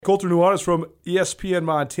Colter Nuanez from ESPN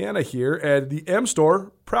Montana here, and the M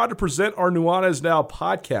Store, proud to present our Nuanez Now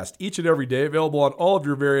podcast each and every day, available on all of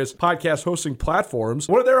your various podcast hosting platforms.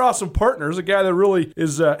 One of their awesome partners, a guy that really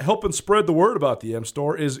is helping spread the word about the M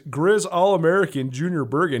Store, is Grizz All-American Junior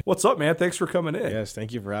Bergen. What's up, man? Thanks for coming in. Yes,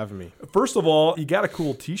 thank you for having me. First of all, you got a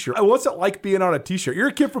cool t-shirt. What's it like being on a t-shirt? You're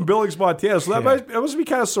a kid from Billings, Montana, so that must be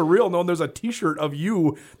kind of surreal knowing there's a t-shirt of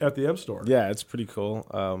you at the M Store. Yeah, it's pretty cool.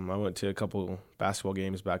 I went to a couple basketball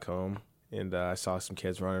games back home, and I saw some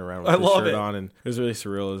kids running around with the shirt on, and it was really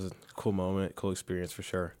surreal. It was a cool moment, cool experience for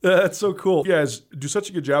sure. That's so cool. You guys do such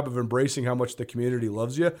a good job of embracing how much the community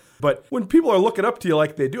loves you. But when people are looking up to you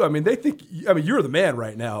like they do, they think, you're the man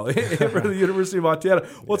right now for the University of Montana.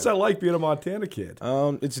 What's that like being a Montana kid?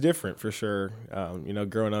 It's different for sure.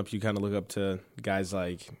 Growing up, you kind of look up to guys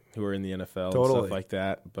like who are in the NFL and stuff like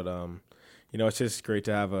that. But, it's just great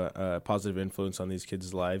to have a positive influence on these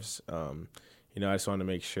kids' lives. I just want to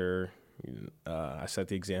make sure I set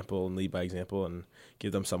the example and lead by example and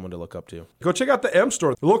give them someone to look up to. Go check out the M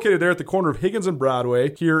Store. They're located there at the corner of Higgins and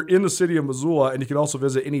Broadway here in the city of Missoula, and you can also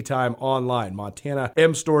visit anytime online,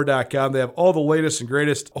 montanamstore.com. They have all the latest and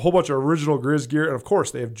greatest, a whole bunch of original Grizz gear, and of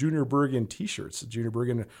course, they have Junior Bergen t-shirts. Junior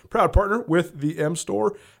Bergen, proud partner with the M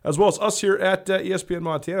Store, as well as us here at ESPN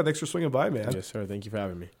Montana. Thanks for swinging by, man. Yes, sir. Thank you for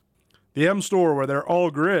having me. The M Store, where they're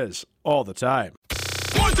all Grizz all the time.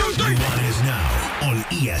 1, 2, 3. Nuanez Now on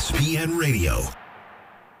ESPN Radio.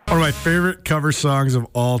 One of my favorite cover songs of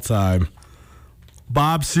all time.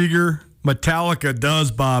 Bob Seger, Metallica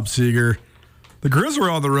does Bob Seger. The Grizz are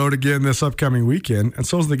on the road again this upcoming weekend, and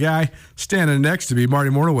so is the guy standing next to me, Marty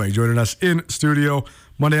Mornaway, joining us in studio.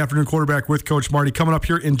 Monday afternoon quarterback with Coach Marty coming up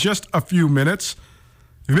here in just a few minutes.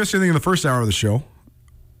 If you missed anything in the first hour of the show,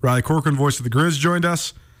 Riley Corcoran, voice of the Grizz, joined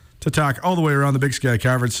us to talk all the way around the Big Sky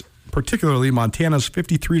Conference, particularly Montana's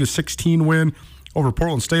 53-16 win over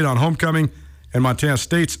Portland State on homecoming and Montana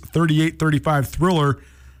State's 38-35 thriller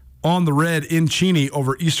on the red in Cheney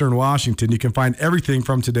over Eastern Washington. You can find everything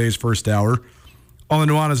from today's first hour on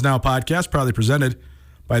the Nuanez Now podcast, proudly presented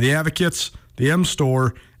by the Advocates, the M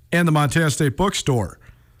Store, and the Montana State Bookstore.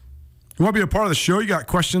 You want to be a part of the show? You got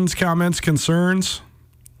questions, comments, concerns?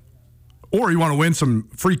 Or you want to win some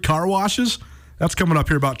free car washes? That's coming up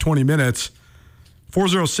here about 20 minutes.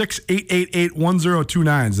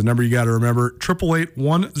 406-888-1029 is the number you got to remember.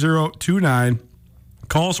 888-1029.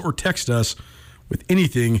 Call us or text us with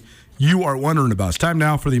anything you are wondering about. It's time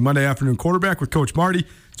now for the Monday afternoon quarterback with Coach Marty.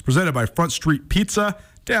 It's presented by Front Street Pizza,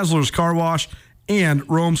 Dazzler's Car Wash, and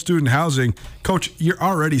Rome Student Housing. Coach, you're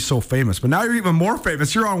already so famous, but now you're even more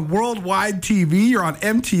famous. You're on worldwide TV. You're on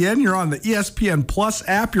MTN. You're on the ESPN Plus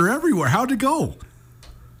app. You're everywhere. How'd it go?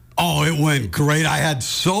 Oh, it went great. I had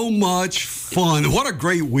so much fun. What a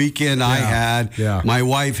great weekend I had. Yeah. My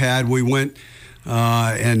wife had. We went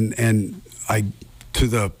and I to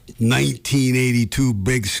the 1982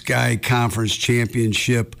 Big Sky Conference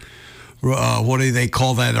Championship. What do they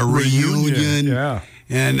call that? A reunion. Yeah.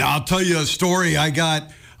 And I'll tell you a story. I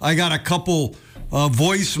got a couple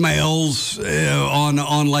voicemails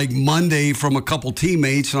on like Monday from a couple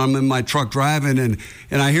teammates, and I'm in my truck driving, and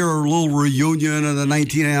I hear a little reunion of the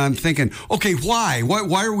 19, and I'm thinking, okay, why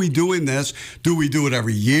are we doing this? Do we do it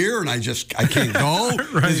every year? And I can't go.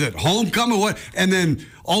 Right. Is it homecoming? What? And then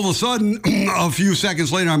all of a sudden, a few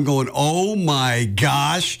seconds later, I'm going, oh my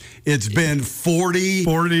gosh, it's been 40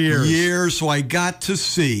 years. So I got to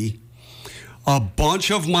see a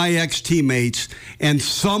bunch of my ex-teammates, and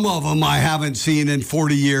some of them I haven't seen in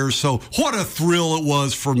 40 years. So what a thrill it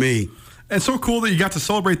was for me. And so cool that you got to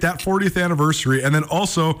celebrate that 40th anniversary and then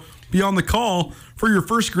also be on the call for your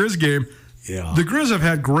first Grizz game. Yeah. The Grizz have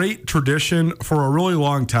had great tradition for a really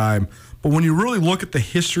long time, but when you really look at the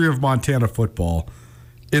history of Montana football,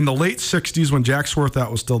 in the late 60s when Jack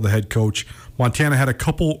Swarthout was still the head coach, Montana had a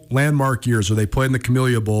couple landmark years where they played in the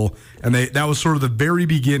Camellia Bowl, and that was sort of the very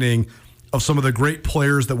beginning of some of the great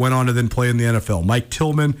players that went on to then play in the NFL. Mike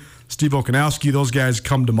Tillman, Steve Okanowski, those guys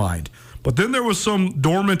come to mind. But then there was some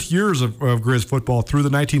dormant years of Grizz football through the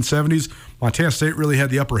 1970s. Montana State really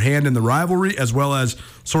had the upper hand in the rivalry, as well as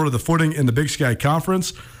sort of the footing in the Big Sky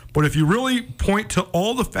Conference. But if you really point to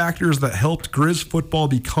all the factors that helped Grizz football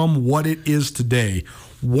become what it is today,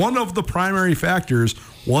 one of the primary factors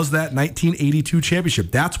was that 1982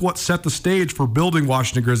 championship. That's what set the stage for building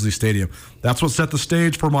Washington Grizzly Stadium. That's what set the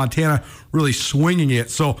stage for Montana really swinging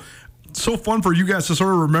it. So so fun for you guys to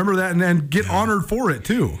sort of remember that and then get honored for it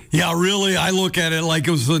too. Yeah, really, I look at it like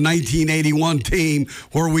it was the 1981 team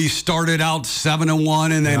where we started out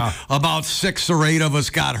 7-1, and then about 6 or 8 of us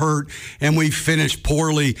got hurt, and we finished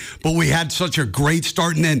poorly. But we had such a great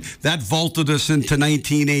start, and then that vaulted us into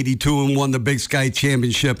 1982 and won the Big Sky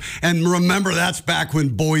Championship. And remember, that's back when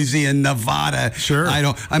Boise and Nevada. Sure.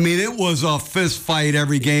 I mean, it was a fist fight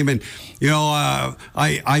every game, and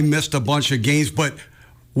I missed a bunch of games, but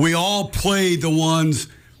we all played the ones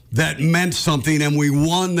that meant something, and we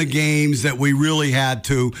won the games that we really had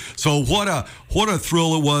to. So what a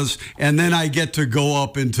thrill it was. And then I get to go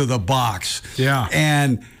up into the box. Yeah.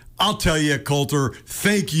 And I'll tell you, Colter,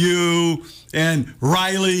 thank you. And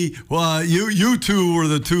Riley, you two were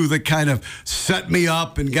the two that kind of set me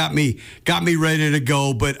up and got me ready to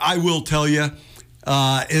go. But I will tell you,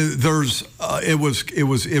 it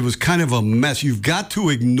was kind of a mess. You've got to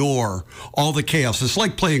ignore all the chaos. It's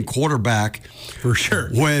like playing quarterback, for sure.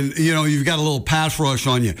 When you've got a little pass rush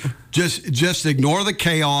on you, just ignore the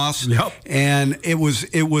chaos. Yep. And it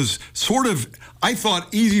was sort of, I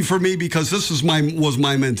thought, easy for me because this was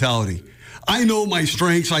my mentality. I know my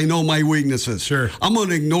strengths. I know my weaknesses. Sure. I'm going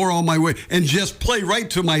to ignore all my and just play right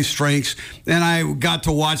to my strengths. And I got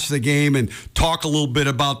to watch the game and talk a little bit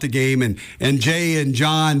about the game. And Jay and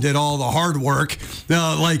John did all the hard work,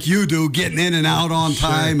 like you do, getting in and out on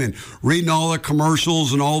time and reading all the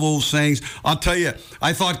commercials and all those things. I'll tell you,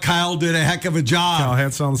 I thought Kyle did a heck of a job. Kyle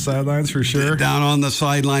Hetz on the sidelines, for sure. Down on the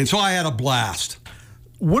sideline. So I had a blast.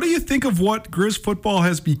 What do you think of what Grizz football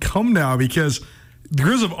has become now? Because the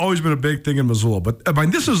Grizz have always been a big thing in Missoula, but I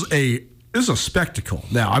mean, this is a spectacle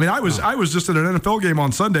now. I mean, I was just at an NFL game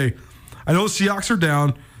on Sunday. I know the Seahawks are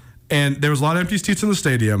down, and there was a lot of empty seats in the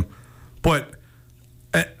stadium, but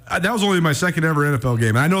that was only my second ever NFL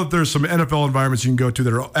game. And I know that there's some NFL environments you can go to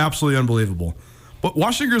that are absolutely unbelievable. But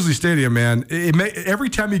Washington Grizzly Stadium, man, every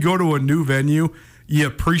time you go to a new venue, you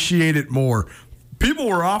appreciate it more. People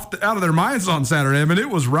were out of their minds on Saturday. I mean, it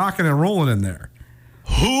was rocking and rolling in there.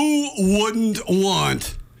 Who wouldn't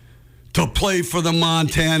want to play for the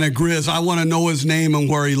Montana Grizz? I want to know his name and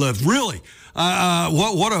where he lives. Really,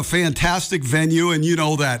 what a fantastic venue. And you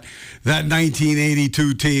know that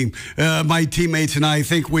 1982 team, my teammates and I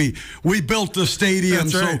think we built the stadium.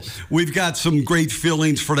 That's right. So we've got some great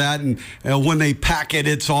feelings for that. And when they pack it,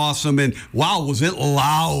 it's awesome. And wow, was it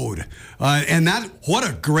loud. And what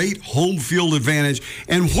a great home field advantage.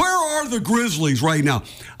 And where are the Grizzlies right now?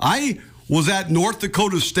 I was at North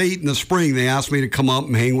Dakota State in the spring. They asked me to come up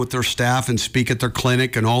and hang with their staff and speak at their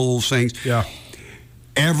clinic and all those things. Yeah.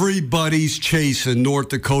 Everybody's chasing North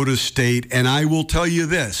Dakota State, and I will tell you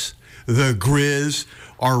this. The Grizz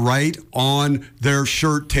are right on their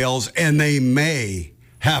shirt tails, and they may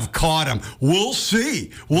have caught them. We'll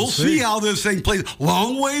see. We'll see how this thing plays.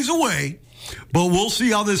 Long ways away. But we'll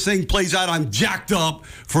see how this thing plays out. I'm jacked up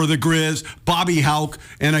for the Grizz, Bobby Hauck,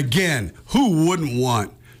 and again, who wouldn't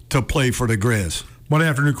want to play for the Grizz? Monday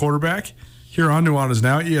afternoon quarterback here on Nuanez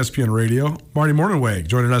Now, ESPN Radio. Marty Mornhinweg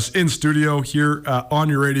joining us in studio here on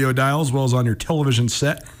your radio dial as well as on your television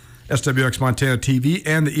set, SWX Montana TV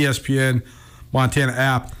and the ESPN Montana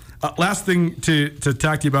app. Last thing to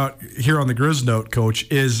talk to you about here on the Grizz note, Coach,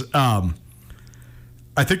 is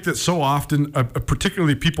I think that so often,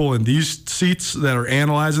 particularly people in these seats that are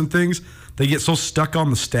analyzing things, they get so stuck on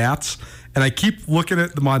the stats. And I keep looking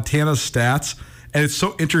at the Montana stats, and it's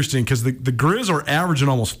so interesting because the Grizz are averaging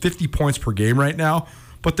almost 50 points per game right now,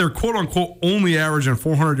 but they're quote-unquote only averaging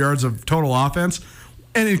 400 yards of total offense.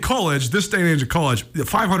 And in college, this day and age of college,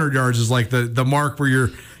 500 yards is like the mark where you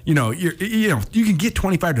can get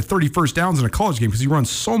 25 to 30 first downs in a college game because you run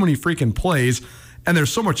so many freaking plays, and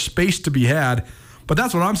there's so much space to be had. But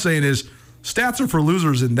that's what I'm saying is stats are for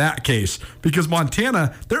losers in that case because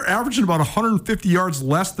Montana, they're averaging about 150 yards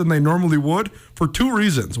less than they normally would for two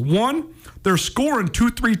reasons. One, they're scoring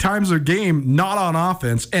 2-3 times a game not on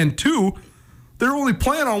offense. And two, they're only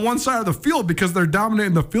playing on one side of the field because they're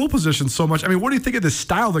dominating the field position so much. I mean, what do you think of the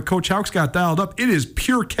style that Coach Hauck's got dialed up? It is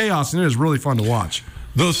pure chaos, and it is really fun to watch.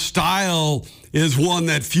 The style is one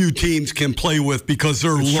that few teams can play with because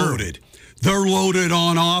they're loaded. They're loaded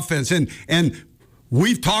on offense. And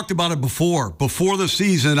we've talked about it before. Before the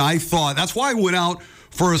season, I thought, that's why I went out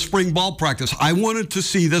for a spring ball practice. I wanted to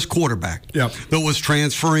see this quarterback that was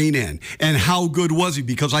transferring in. And how good was he?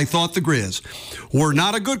 Because I thought the Grizz were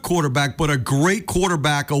not a good quarterback, but a great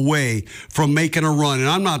quarterback away from making a run. And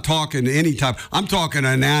I'm not talking any type. I'm talking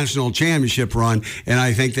a national championship run. And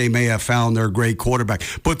I think they may have found their great quarterback.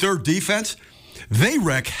 But their defense, they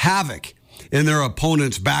wreak havoc in their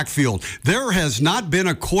opponent's backfield. There has not been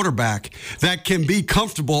a quarterback that can be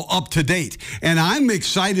comfortable up to date. And I'm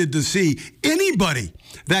excited to see anybody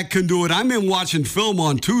that can do it. I'm in watching film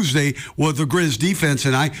on Tuesday with the Grizz defense,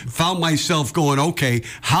 and I found myself going, okay,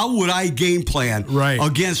 how would I game plan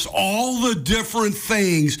against all the different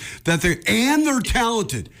things that they're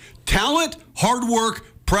talented. Talent, hard work,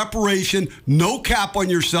 preparation, no cap on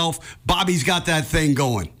yourself. Bobby's got that thing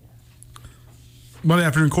going. Monday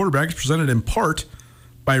Afternoon Quarterback is presented in part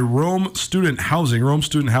by Rome Student Housing. Rome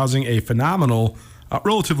Student Housing, a phenomenal,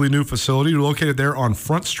 relatively new facility located there on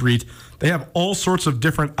Front Street. They have all sorts of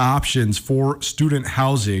different options for student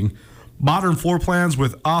housing. Modern floor plans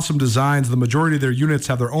with awesome designs. The majority of their units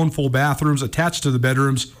have their own full bathrooms attached to the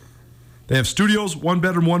bedrooms. They have studios, 1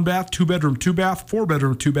 bedroom, 1 bath, 2 bedroom, 2 bath, 4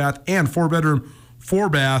 bedroom, 2 bath, and 4 bedroom, 4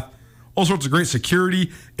 bath. All sorts of great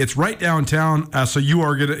security. It's right downtown, so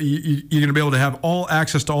you're gonna be able to have all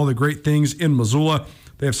access to all the great things in Missoula.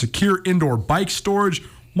 They have secure indoor bike storage,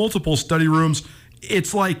 multiple study rooms.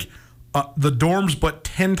 It's like the dorms, but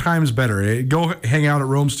 10 times better. Go hang out at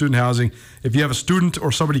Rome Student Housing. If you have a student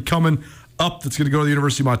or somebody coming up that's going to go to the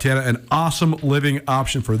University of Montana, an awesome living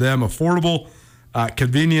option for them. Affordable,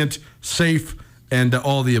 convenient, safe, and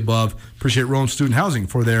all the above. Appreciate Rome Student Housing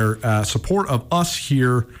for their support of us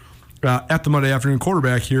here at the Monday Afternoon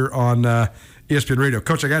Quarterback here on ESPN Radio.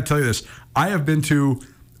 Coach, I got to tell you this.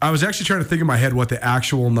 I was actually trying to think in my head what the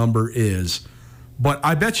actual number is, but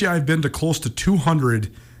I bet you I've been to close to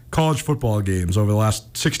 200 college football games over the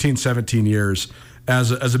last 16, 17 years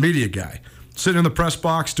as a media guy. Sitting in the press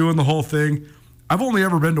box, doing the whole thing. I've only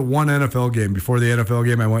ever been to one NFL game before the NFL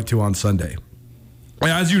game I went to on Sunday.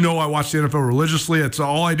 As you know, I watch the NFL religiously. It's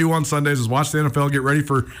all I do on Sundays is watch the NFL, get ready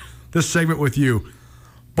for this segment with you.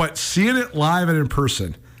 But seeing it live and in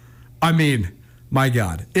person, I mean, my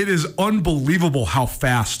God, it is unbelievable how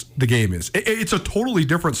fast the game is. It's a totally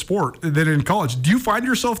different sport than in college. Do you find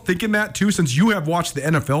yourself thinking that too, since you have watched the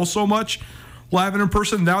NFL so much live and in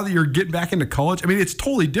person, now that you're getting back into college? I mean, it's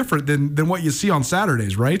totally different than what you see on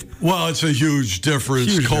Saturdays, right? Well, it's a huge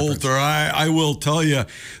difference, Colter. I will tell you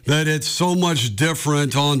that it's so much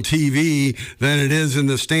different on TV than it is in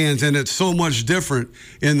the stands, and it's so much different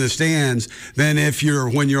in the stands than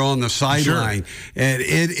when you're on the sideline. Sure. And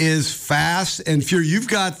it is fast and furious. You've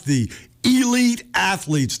got the elite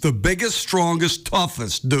athletes, the biggest, strongest,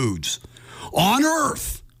 toughest dudes on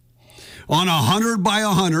earth. On 100 by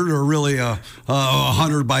 100, or really a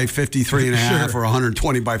 100 by 53 and a half, or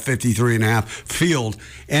 120 by 53 and a half field.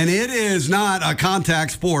 And it is not a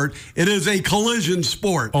contact sport. It is a collision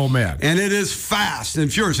sport. Oh, man. And it is fast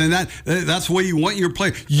and furious. And that's the way you want your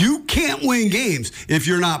play. You can't win games if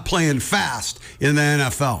you're not playing fast in the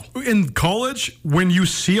NFL. In college, when you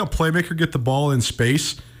see a playmaker get the ball in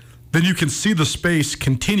space, then you can see the space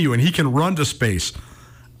continue, and he can run to space.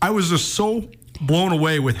 I was just so blown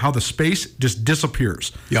away with how the space just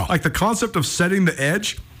disappears. Yeah. Like the concept of setting the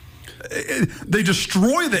edge, they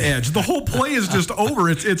destroy the edge. The whole play is just over.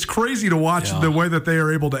 It's crazy to watch the way that they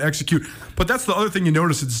are able to execute. But that's the other thing you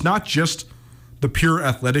notice. It's not just the pure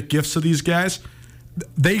athletic gifts of these guys.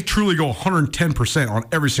 They truly go 110% on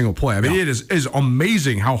every single play. I mean, it is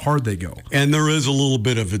amazing how hard they go. And there is a little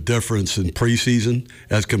bit of a difference in preseason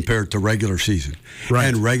as compared to regular season. Right.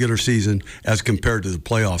 And regular season as compared to the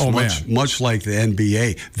playoffs. Much like the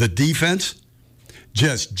NBA. The defense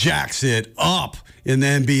just jacks it up in the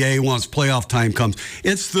NBA once playoff time comes.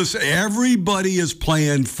 It's this. Everybody is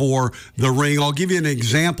playing for the ring. I'll give you an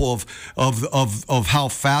example of how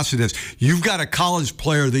fast it is. You've got a college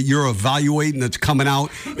player that you're evaluating that's coming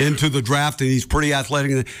out into the draft, and he's pretty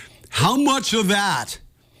athletic. How much of that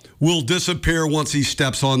will disappear once he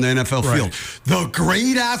steps on the NFL field? The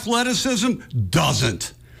great athleticism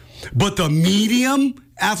doesn't. But the medium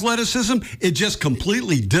athleticism, it just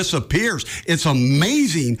completely disappears. It's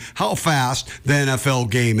amazing how fast the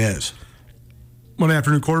NFL game is. Monday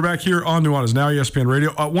Afternoon Quarterback here on Nuanez Now, ESPN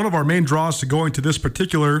Radio. One of our main draws to going to this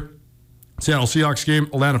particular Seattle Seahawks game,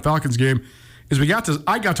 Atlanta Falcons game, is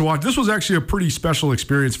I got to watch. This was actually a pretty special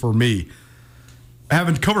experience for me.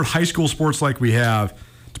 Having covered high school sports like we have,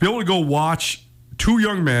 to be able to go watch two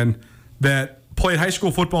young men that played high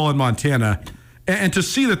school football in Montana, and to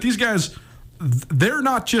see that these guys, they're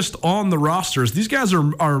not just on the rosters. These guys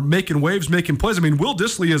are making waves, making plays. I mean, Will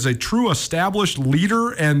Dissly is a true established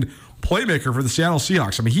leader and playmaker for the Seattle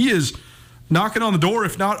Seahawks. I mean, he is knocking on the door,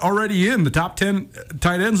 if not already in the top 10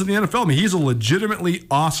 tight ends in the NFL. I mean, he's a legitimately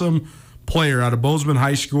awesome player out of Bozeman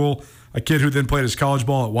High School, a kid who then played his college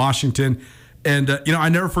ball at Washington. And, I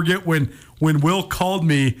never forget when Will called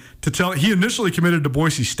me to tell, he initially committed to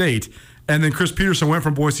Boise State, And then Chris Peterson went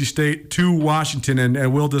from Boise State to Washington,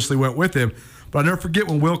 and Will Dissly went with him. But I'll never forget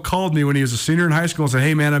when Will called me when he was a senior in high school and said,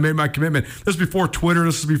 hey, man, I made my commitment. This is before Twitter.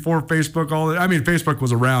 This is before Facebook. Facebook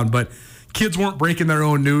was around, but kids weren't breaking their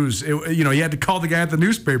own news. You had to call the guy at the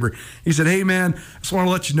newspaper. He said, hey, man, I just want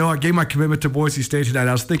to let you know I gave my commitment to Boise State tonight.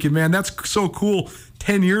 I was thinking, man, that's so cool.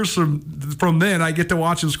 10 years from then, I get to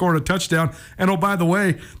watch him score a touchdown. And, oh, by the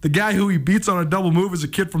way, the guy who he beats on a double move is a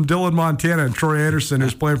kid from Dillon, Montana, and Troy Anderson,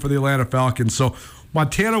 who's playing for the Atlanta Falcons. So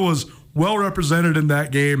Montana was well represented in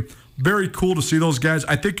that game. Very cool to see those guys.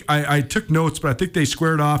 I think I took notes, but I think they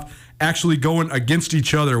squared off actually going against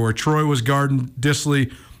each other, where Troy was guarding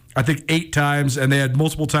Dissly, I think 8 times, and they had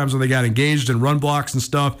multiple times when they got engaged in run blocks and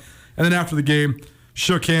stuff. And then after the game,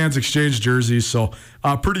 shook hands, exchanged jerseys. So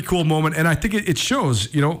pretty cool moment. And I think it shows,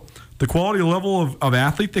 the quality level of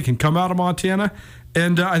athlete that can come out of Montana.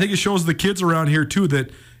 And I think it shows the kids around here, too, that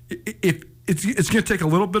if it's going to take a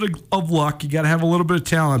little bit of luck. You got to have a little bit of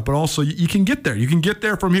talent, but also you can get there. You can get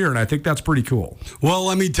there from here, and I think that's pretty cool. Well,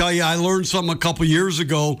 let me tell you, I learned something a couple years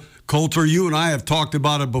ago. Coulter, you and I have talked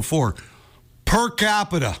about it before. Per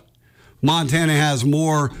capita, Montana has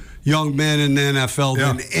more young men in the NFL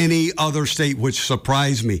than any other state, which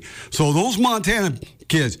surprised me. So those Montana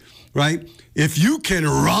kids, right, if you can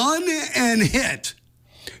run and hit,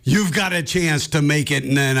 you've got a chance to make it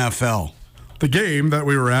in the NFL. The game that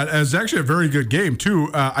we were at is actually a very good game,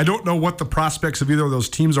 too. I don't know what the prospects of either of those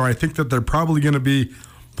teams are. I think that they're probably going to be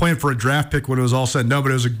playing for a draft pick when it was all said and done,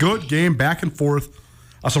 but it was a good game, back and forth.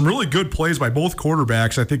 Some really good plays by both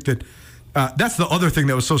quarterbacks. I think that that's the other thing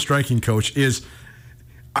that was so striking, Coach, is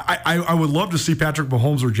I would love to see Patrick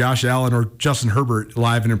Mahomes or Josh Allen or Justin Herbert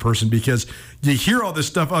live and in person, because you hear all this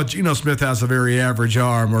stuff. Oh, Geno Smith has a very average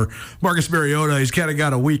arm, or Marcus Mariota, he's kind of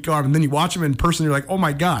got a weak arm. And then you watch him in person, you're like, oh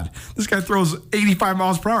my God, this guy throws 85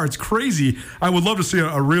 miles per hour. It's crazy. I would love to see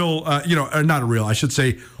a real, not a real, I should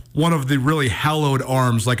say, one of the really hallowed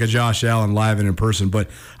arms like a Josh Allen live and in person. But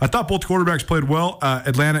I thought both quarterbacks played well.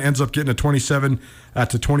 Atlanta ends up getting a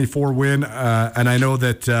 27-24 win. And I know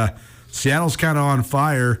that Seattle's kind of on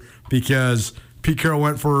fire because Pete Carroll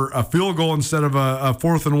went for a field goal instead of a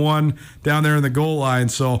 4th and 1 down there in the goal line.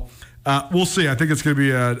 So we'll see. I think it's going to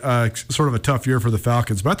be a sort of a tough year for the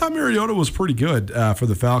Falcons. But I thought Mariota was pretty good for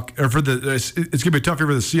the Falcons. It's going to be a tough year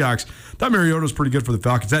for the Seahawks. I thought Mariota was pretty good for the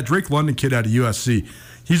Falcons. That Drake London kid out of USC,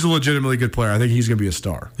 he's a legitimately good player. I think he's going to be a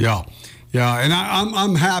star. Yeah. And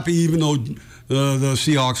I'm happy, even though the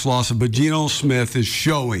Seahawks lost it, but Geno Smith is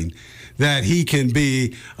showing that he can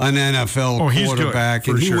be an NFL quarterback.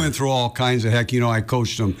 And he went through all kinds of heck. I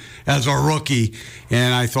coached him as a rookie,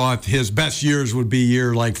 and I thought his best years would be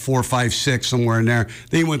year like 4, 5, 6, somewhere in there.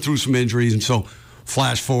 Then he went through some injuries, and so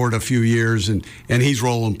flash forward a few years, and he's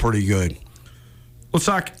rolling pretty good. Let's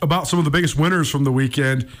talk about some of the biggest winners from the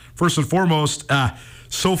weekend. First and foremost,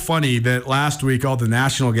 so funny that last week all the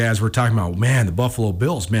national guys were talking about, man, the Buffalo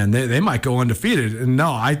Bills, man, they might go undefeated. And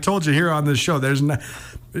no, I told you here on this show,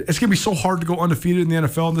 it's going to be so hard to go undefeated in the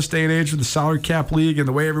NFL in this day and age with the salary cap league and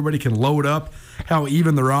the way everybody can load up, how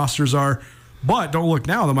even the rosters are. But don't look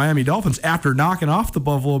now, the Miami Dolphins, after knocking off the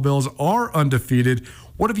Buffalo Bills, are undefeated.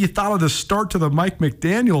 What have you thought of the start to the Mike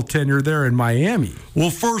McDaniel tenure there in Miami?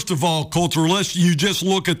 Well, first of all, Coulter, unless you just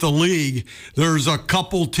look at the league, there's a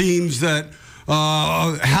couple teams that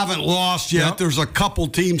haven't lost yet. Yep. There's a couple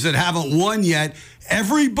teams that haven't won yet.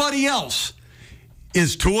 Everybody else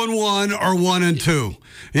is 2-1 or 1-2.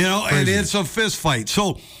 And it's a fist fight.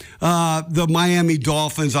 So the Miami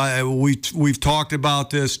Dolphins, we've talked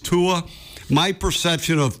about this. Tua, my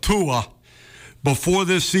perception of Tua before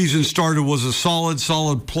this season started was a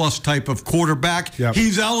solid plus type of quarterback. Yep.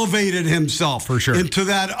 He's elevated himself for sure into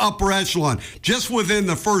that upper echelon. Just within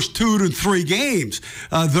the first 2 to 3 games,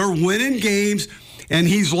 they're winning games, and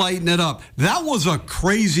he's lighting it up. That was a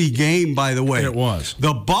crazy game, by the way. It was.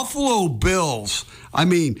 The Buffalo Bills,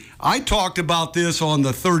 I talked about this on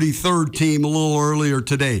the 33rd team a little earlier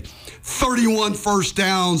today. 31 first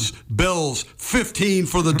downs, Bills, 15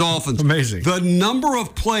 for the Dolphins. Amazing. The number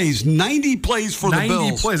of plays, 90 plays for the Bills.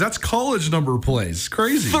 90 plays, that's college number of plays. It's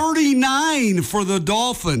crazy. 39 for the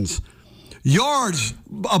Dolphins. Yards,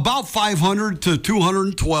 about 500 to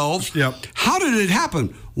 212. Yep. How did it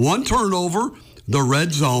happen? 1 turnover, the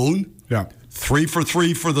red zone. Yeah. 3 for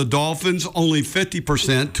 3 for the Dolphins, only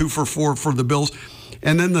 50%, 2 for 4 for the Bills.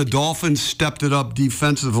 And then the Dolphins stepped it up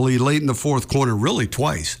defensively late in the fourth quarter, really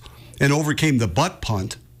twice, and overcame the butt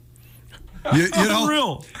punt.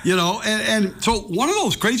 Unreal. And so one of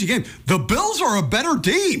those crazy games. The Bills are a better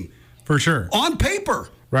team. For sure. On paper.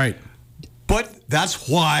 Right. But that's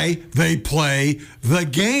why they play the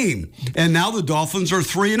game. And now the Dolphins are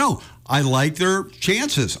 3-0. I like their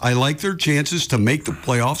chances. I like their chances to make the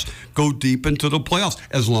playoffs, go deep into the playoffs,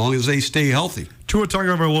 as long as they stay healthy. Tua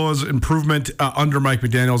Tagovailoa's improvement under Mike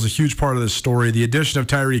McDaniel is a huge part of this story. The addition of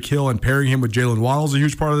Tyreek Hill and pairing him with Jalen Waddle is a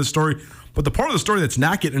huge part of this story. But the part of the story that's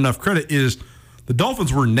not getting enough credit is the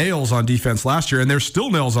Dolphins were nails on defense last year, and they're still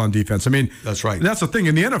nails on defense. I mean, that's right. That's the thing.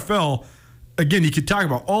 In the NFL, again, you could talk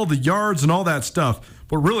about all the yards and all that stuff,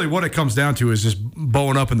 but really what it comes down to is just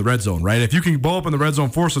bowing up in the red zone, right? If you can bow up in the red zone,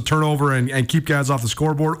 force a turnover, and keep guys off the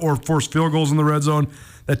scoreboard, or force field goals in the red zone,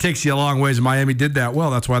 that takes you a long ways. And Miami did that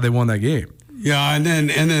well. That's why they won that game. Yeah, and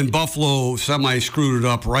then Buffalo screwed it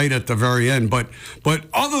up right at the very end. But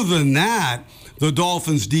other than that, the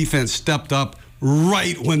Dolphins' defense stepped up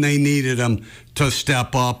right when they needed them to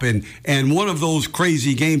step up. And one of those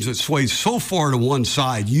crazy games that sways so far to one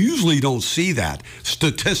side, you usually don't see that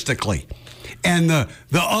statistically. And the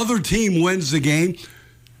other team wins the game.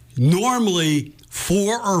 Normally,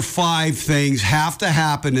 4 or 5 things have to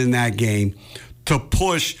happen in that game to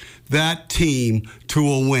push that team to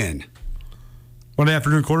a win. Monday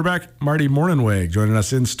afternoon quarterback Marty Mornhinweg joining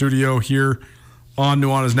us in studio here on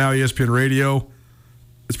Nuanez Now ESPN Radio.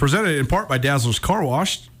 It's presented in part by Dazzler's Car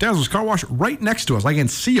Wash. Dazzler's Car Wash right next to us. I can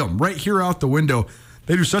see them right here out the window.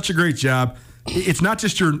 They do such a great job. It's not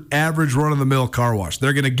just your average run-of-the-mill car wash.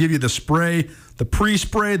 They're going to give you the spray, the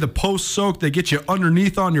pre-spray, the post-soak. They get you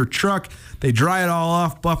underneath on your truck. They dry it all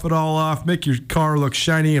off, buff it all off, make your car look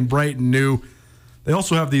shiny and bright and new. They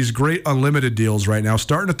also have these great unlimited deals right now.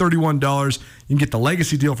 Starting at $31, you can get the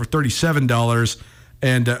Legacy deal for $37,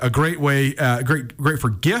 and a great way, great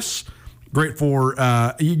for gifts. Great for,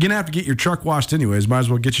 you're going to have to get your truck washed anyways. Might as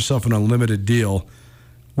well get yourself an unlimited deal.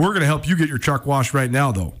 We're going to help you get your truck washed right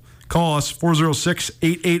now, though. Call us,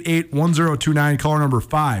 406-888-1029, caller number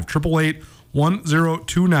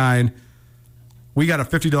 5-888-1029. We got a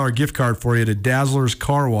 $50 gift card for you to Dazzler's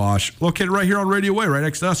Car Wash, located right here on Radio Way, right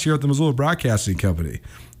next to us here at the Missoula Broadcasting Company.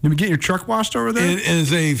 You been getting your truck washed over there? It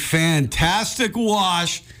is a fantastic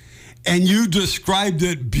wash. And you described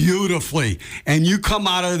it beautifully. And you come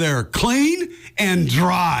out of there clean and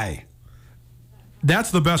dry. That's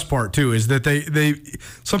the best part too, is that they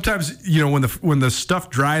sometimes, you know, when the stuff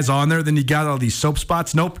dries on there, then you got all these soap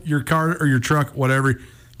spots. Nope, your car or your truck, whatever,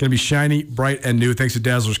 gonna be shiny, bright, and new. Thanks to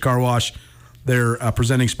Dazzler's Car Wash. They're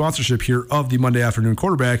presenting sponsorship here of the Monday Afternoon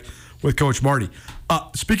Quarterback with Coach Marty.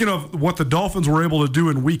 Speaking of what the Dolphins were able to do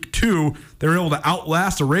in Week 2, they were able to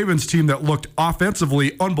outlast a Ravens team that looked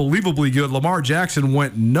offensively unbelievably good. Lamar Jackson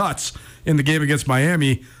went nuts in the game against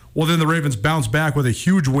Miami. Well, then the Ravens bounced back with a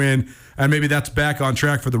huge win, and maybe that's back on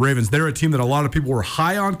track for the Ravens. They're a team that a lot of people were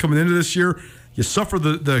high on coming into this year. You suffer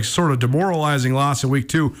the sort of demoralizing loss in Week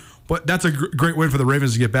 2, but that's a great win for the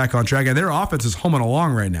Ravens to get back on track, and their offense is humming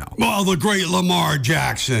along right now. Well, the great Lamar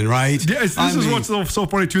Jackson, right? This is what's so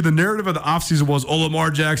funny, too. The narrative of the offseason was,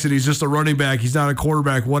 Lamar Jackson, he's just a running back. He's not a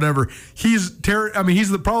quarterback, whatever. He's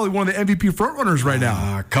probably one of the MVP frontrunners right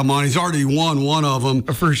now. Come on, he's already won one of them.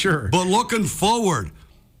 For sure. But looking forward,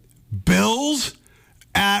 Bills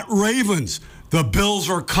at Ravens. The Bills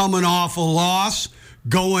are coming off a loss,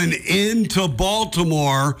 going into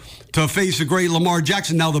Baltimore to face a great Lamar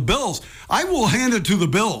Jackson. Now, the Bills, I will hand it to the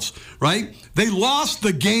Bills, right? They lost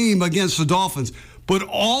the game against the Dolphins, but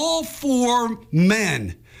all 4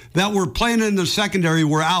 men that were playing in the secondary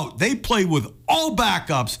were out. They played with all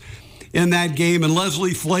backups in that game, and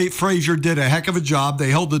Leslie Frazier did a heck of a job. They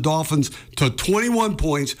held the Dolphins to 21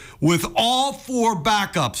 points with all 4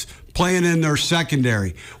 backups playing in their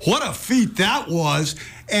secondary. What a feat that was,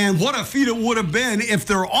 and what a feat it would have been if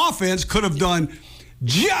their offense could have done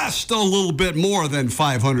just a little bit more than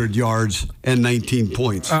 500 yards and 19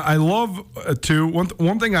 points. I love, too,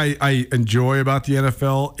 one thing I enjoy about the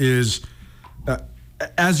NFL is,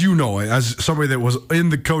 as you know, as somebody that was in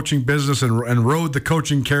the coaching business and rode the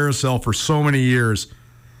coaching carousel for so many years,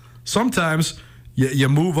 sometimes you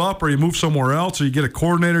move up or you move somewhere else, or you get a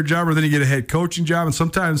coordinator job, or then you get a head coaching job, and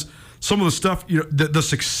sometimes some of the stuff, you know, the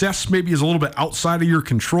success maybe is a little bit outside of your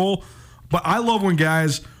control. But I love when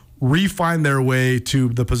guys refine their way to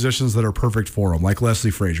the positions that are perfect for them, like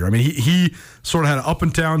Leslie Frazier. I mean, he sort of had an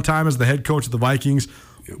up-and-down time as the head coach of the Vikings,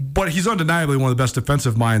 but he's undeniably one of the best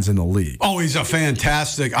defensive minds in the league. Oh, he's a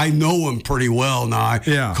fantastic. I know him pretty well now.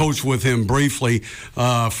 I coached with him briefly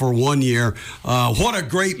for 1 year. What a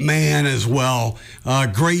great man as well.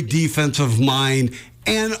 Great defensive mind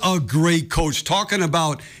and a great coach. Talking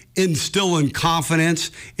about instilling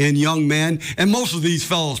confidence in young men. And most of these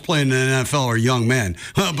fellows playing in the NFL are young men,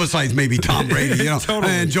 besides maybe Tom Brady,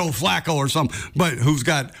 totally. And Joe Flacco or something, but who's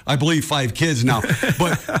got, I believe, 5 kids now.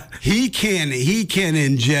 But he can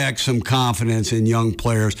inject some confidence in young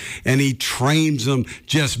players, and he trains them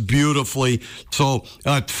just beautifully. So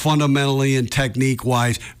fundamentally and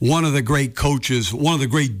technique-wise, one of the great coaches, one of the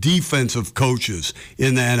great defensive coaches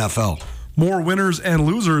in the NFL. More winners and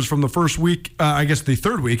losers from the first week, the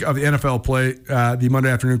third week of the NFL play. The Monday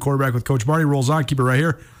afternoon quarterback with Coach Marty rolls on. Keep it right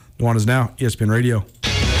here. Nuanez Now, ESPN Radio.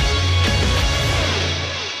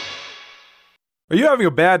 Are you having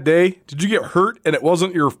a bad day? Did you get hurt and it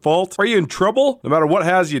wasn't your fault? Are you in trouble? No matter what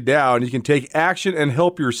has you down, you can take action and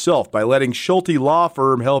help yourself by letting Schulte Law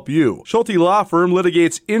Firm help you. Schulte Law Firm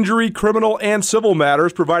litigates injury, criminal, and civil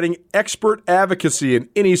matters, providing expert advocacy in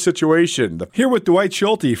any situation. Here with Dwight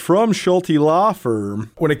Schulte from Schulte Law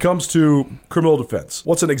Firm. When it comes to criminal defense,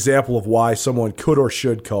 what's an example of why someone could or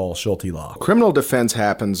should call Schulte Law? Criminal defense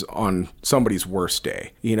happens on somebody's worst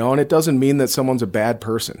day, and it doesn't mean that someone's a bad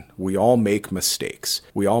person. We all make mistakes.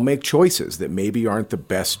 We all make choices that maybe aren't the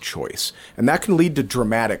best choice, and that can lead to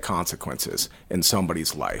dramatic consequences in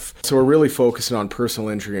somebody's life. So we're really focusing on personal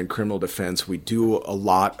injury and criminal defense. We do a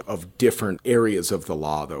lot of different areas of the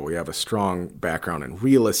law, though. We have a strong background in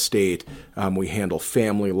real estate. We handle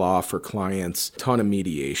family law for clients, ton of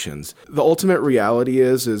mediations. The ultimate reality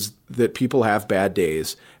is that people have bad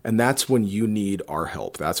days, and that's when you need our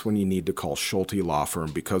help. That's when you need to call Schulte Law Firm,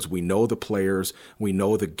 because we know the players, we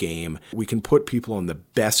know the game. We can put people in the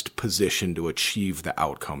best position to achieve the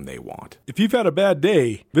outcome they want. If you've had a bad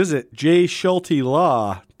day, visit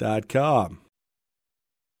jschultelaw.com.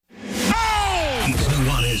 It's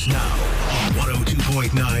Nuanez Now on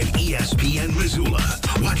 102.9 ESPN Missoula.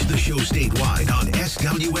 Watch the show statewide on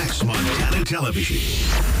SWX Montana Television.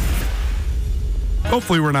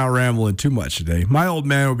 Hopefully we're not rambling too much today. My old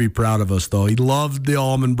man would be proud of us, though. He loved the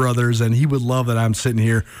Allman Brothers, and he would love that I'm sitting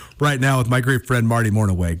here right now with my great friend Marty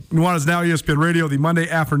Mornhinweg. Nuanez Now, ESPN Radio, the Monday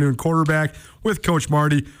afternoon quarterback with Coach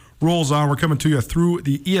Marty. Rolls on. We're coming to you through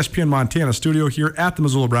the ESPN Montana studio here at the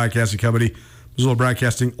Missoula Broadcasting Company. Missoula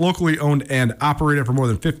Broadcasting, locally owned and operated for more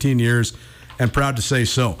than 15 years, and proud to say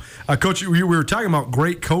so. Coach, we were talking about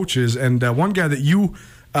great coaches, and one guy that you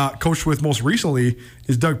coached with most recently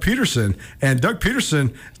is Doug Peterson. And Doug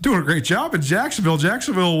Peterson is doing a great job in Jacksonville.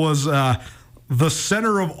 Jacksonville was the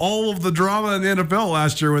center of all of the drama in the NFL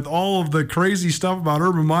last year with all of the crazy stuff about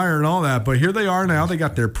Urban Meyer and all that. But here they are now. They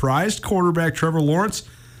got their prized quarterback, Trevor Lawrence.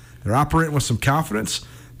 They're operating with some confidence.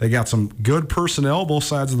 They got some good personnel, both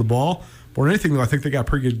sides of the ball. More than anything, though, I think they got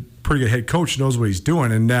pretty good head coach, knows what he's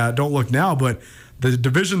doing. And don't look now, but the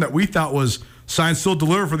division that we thought was signed, still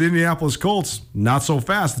deliver for the Indianapolis Colts, not so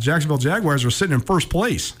fast. The Jacksonville Jaguars are sitting in first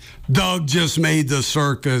place. Doug just made the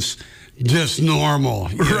circus just normal.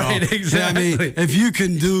 Right, exactly. I mean, if you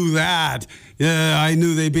can do that, I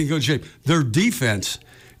knew they'd be in good shape. Their defense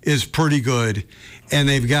is pretty good, and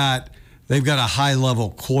they've got a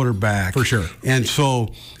high-level quarterback. For sure. And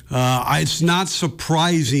so it's not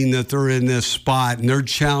surprising that they're in this spot, and their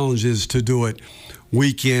challenge is to do it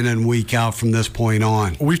week in and week out from this point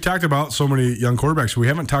on. We've talked about so many young quarterbacks. We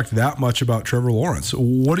haven't talked that much about Trevor Lawrence.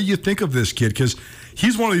 What do you think of this kid? Because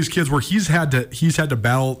he's one of these kids where he's had to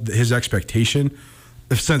battle his expectation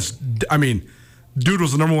since, dude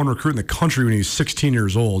was the number one recruit in the country when he was 16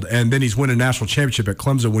 years old, and then he's winning a national championship at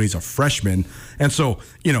Clemson when he's a freshman. And so,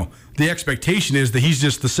 the expectation is that he's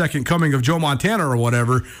just the second coming of Joe Montana or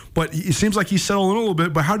whatever, but it seems like he's settled in a little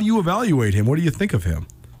bit. But how do you evaluate him? What do you think of him?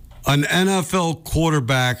 An NFL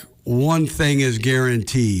quarterback, one thing is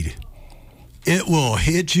guaranteed. It will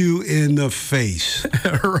hit you in the face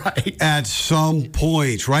right at some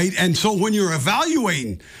point, right? And so when you're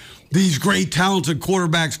evaluating these great talented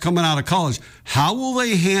quarterbacks coming out of college, how will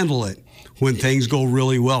they handle it when things go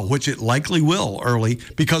really well, which it likely will early,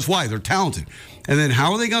 because why? They're talented. And then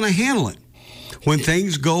how are they going to handle it when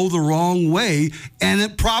things go the wrong way? And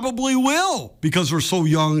it probably will, because they're so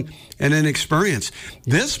young and inexperienced.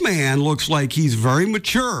 This man looks like he's very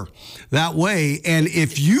mature that way. And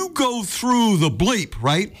if you go through the bleep,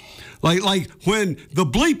 right? Like when the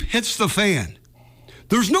bleep hits the fan,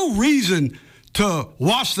 there's no reason to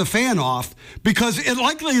wash the fan off, because it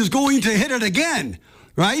likely is going to hit it again,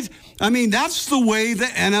 right? That's the way the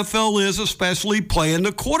NFL is, especially playing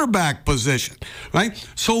the quarterback position, right?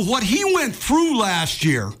 So what he went through last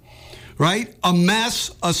year, right, a mess,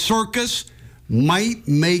 a circus, might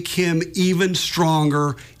make him even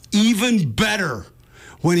stronger, even better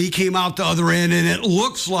when he came out the other end, and it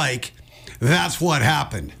looks like that's what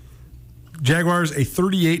happened. Jaguars a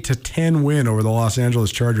 38-10 win over the Los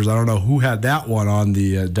Angeles Chargers. I don't know who had that one on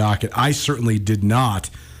the docket. I certainly did not.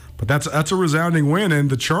 But that's a resounding win. And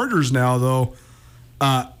the Chargers now, though,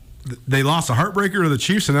 they lost a heartbreaker to the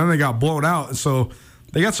Chiefs, and then they got blown out. And so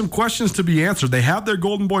they got some questions to be answered. They have their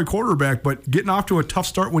golden boy quarterback, but getting off to a tough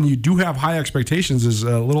start when you do have high expectations is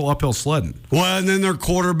a little uphill sledding. Well, and then their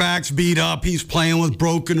quarterback's beat up. He's playing with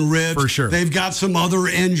broken ribs. For sure. They've got some other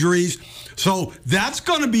injuries. So that's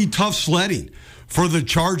going to be tough sledding for the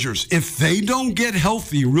Chargers if they don't get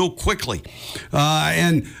healthy real quickly.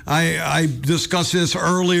 And I discussed this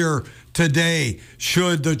earlier today.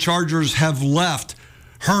 Should the Chargers have left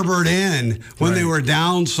Herbert in when they were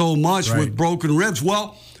down so much with broken ribs?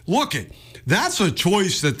 Well, look it. That's a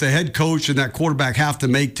choice that the head coach and that quarterback have to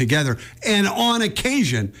make together. And on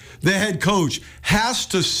occasion, the head coach has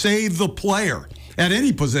to save the player at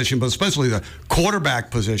any position, but especially the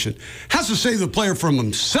quarterback position, has to save the player from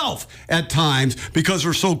himself at times because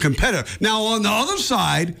they're so competitive. Now, on the other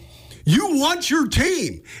side, you want your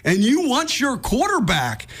team and you want your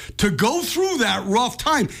quarterback to go through that rough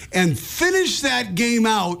time and finish that game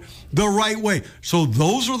out the right way. So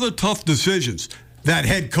those are the tough decisions that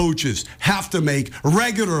head coaches have to make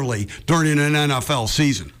regularly during an NFL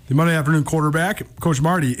season. The Monday afternoon quarterback, Coach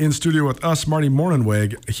Marty, in studio with us, Marty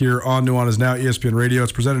Mornhinweg, here on Nuanez Now, ESPN Radio.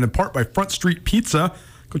 It's presented in part by Front Street Pizza.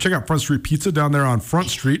 Go check out Front Street Pizza down there on Front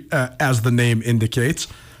Street, as the name indicates.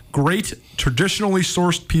 Great, traditionally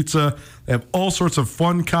sourced pizza. They have all sorts of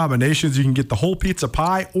fun combinations. You can get the whole pizza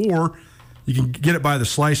pie, or you can get it by the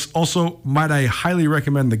slice. Also, might I highly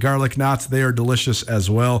recommend the garlic knots. They are delicious as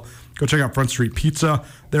well. Go check out Front Street Pizza.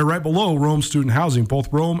 They're right below Rome Student Housing.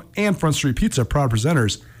 Both Rome and Front Street Pizza, proud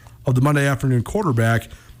presenters of the Monday afternoon quarterback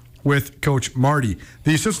with Coach Marty.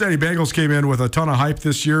 The Cincinnati Bengals came in with a ton of hype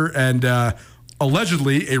this year and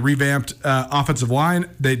allegedly a revamped offensive line.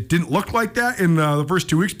 They didn't look like that in the first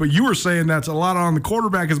 2 weeks, but you were saying that's a lot on the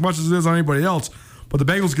quarterback as much as it is on anybody else. But the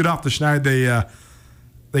Bengals get off the schneid.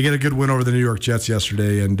 They get a good win over the New York Jets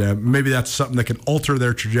yesterday, and maybe that's something that can alter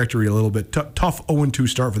their trajectory a little bit. Tough 0-2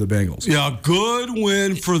 start for the Bengals. Yeah, good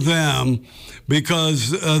win for them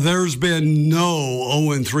because there's been no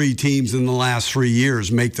 0-3 teams in the last 3 years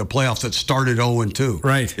make the playoffs that started 0-2.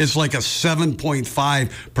 Right. It's like a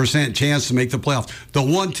 7.5% chance to make the playoffs. The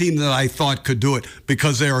one team that I thought could do it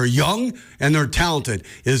because they are young and they're talented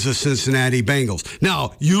is the Cincinnati Bengals.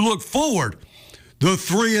 Now, you look forward, the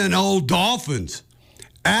 3-0 Dolphins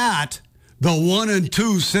at the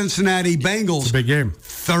 1-2 Cincinnati Bengals. It's a big game.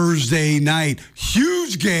 Thursday night.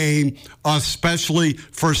 Huge game, especially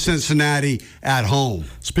for Cincinnati at home.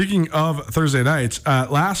 Speaking of Thursday nights,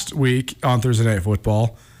 last week on Thursday Night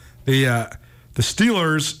Football, the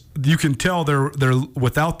Steelers, you can tell they're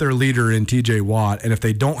without their leader in TJ Watt, and if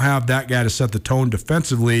they don't have that guy to set the tone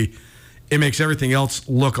defensively, it makes everything else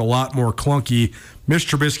look a lot more clunky. Mitch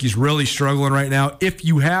Trubisky's really struggling right now. If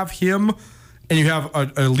you have him and you have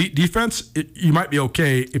an elite defense, you might be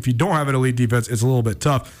okay. If you don't have an elite defense, it's a little bit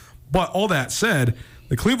tough. But all that said,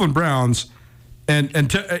 the Cleveland Browns, and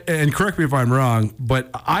correct me if I'm wrong, but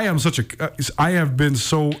I have been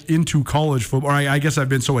so into college football, or I guess I've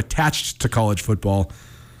been so attached to college football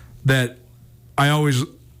that I always,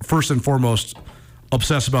 first and foremost,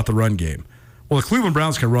 obsess about the run game. Well, the Cleveland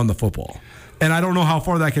Browns can run the football. And I don't know how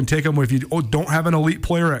far that can take them if you don't have an elite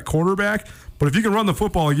player at quarterback. But if you can run the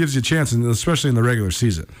football, it gives you a chance, especially in the regular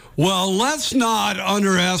season. Well, let's not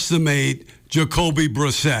underestimate Jacoby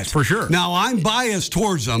Brissett. For sure. Now, I'm biased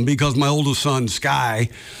towards him because my oldest son, Sky,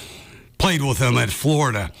 played with him at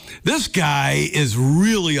Florida. This guy is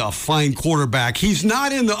really a fine quarterback. He's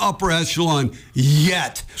not in the upper echelon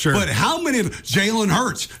yet. Sure. But how many of Jalen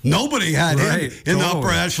Hurts? Nobody had him in the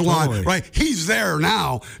upper echelon. Right. He's there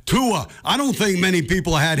now. Tua, I don't think many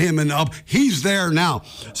people had him in the up. He's there now.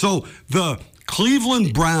 So the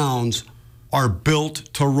Cleveland Browns are built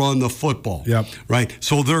to run the football. Yep. Right.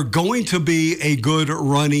 So they're going to be a good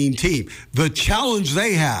running team. The challenge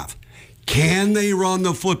they have, can they run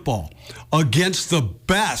the football against the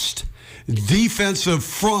best defensive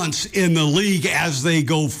fronts in the league as they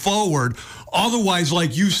go forward? Otherwise,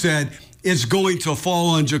 like you said, it's going to fall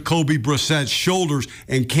on Jacoby Brissett's shoulders,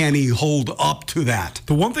 and can he hold up to that?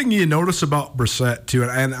 The one thing you notice about Brissett, too,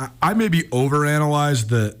 and I maybe overanalyze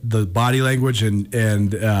the body language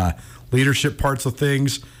and leadership parts of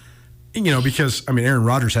things, because, Aaron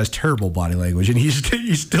Rodgers has terrible body language, and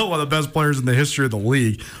he's still one of the best players in the history of the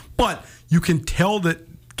league. But you can tell that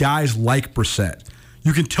guys like Brissett.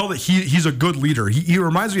 You can tell that he's a good leader. He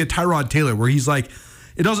reminds me of Tyrod Taylor, where he's like,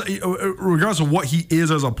 it doesn't, regardless of what he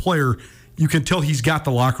is as a player, you can tell he's got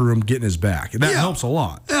the locker room getting his back. And that helps a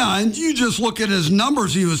lot. Yeah, and you just look at his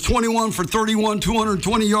numbers. He was 21 for 31,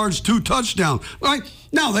 220 yards, 2 touchdowns. Right?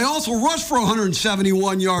 Now, they also rushed for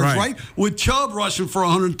 171 yards, right? With Chubb rushing for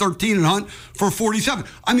 113 and Hunt for 47.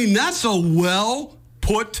 I mean, that's a well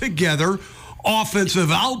put together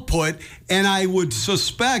offensive output, and I would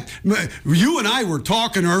suspect, you and I were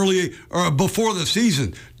talking early before the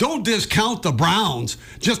season, don't discount the Browns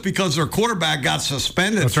just because their quarterback got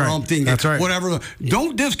suspended for umpteen games, whatever.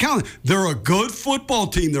 Don't discount it. They're a good football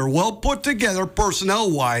team. They're well put together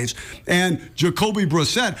personnel-wise, and Jacoby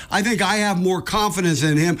Brissett, I think I have more confidence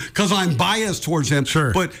in him because I'm biased towards him,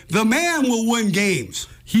 but the man will win games.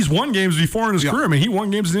 He's won games before in his career. I mean, he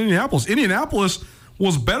won games in Indianapolis. Indianapolis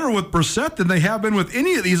was better with Brissett than they have been with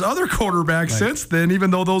any of these other quarterbacks since then, even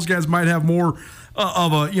though those guys might have more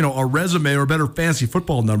of a resume or better fantasy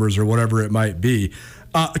football numbers or whatever it might be.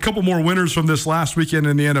 A couple more winners from this last weekend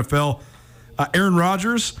in the NFL. Aaron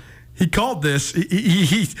Rodgers, he called this.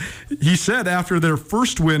 He said after their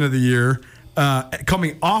first win of the year,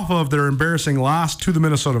 coming off of their embarrassing loss to the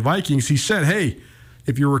Minnesota Vikings, he said, hey,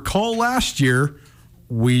 if you recall last year,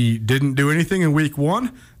 we didn't do anything in week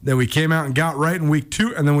 1. Then we came out and got right in week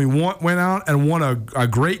 2, and then we went out and won a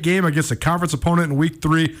great game against a conference opponent in week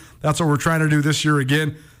 3. That's what we're trying to do this year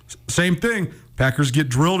again. Same thing. Packers get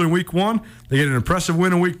drilled in week 1. They get an impressive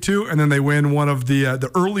win in week 2, and then they win one of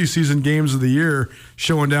the early season games of the year,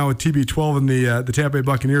 showing down with TB12 and the Tampa Bay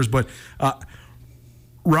Buccaneers. But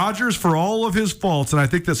Rodgers, for all of his faults, and I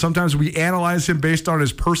think that sometimes we analyze him based on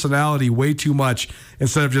his personality way too much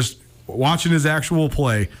instead of just watching his actual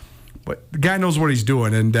play. But the guy knows what he's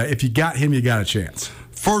doing, and if you got him, you got a chance.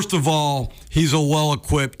 First of all, he's a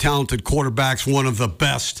well-equipped, talented quarterback, one of the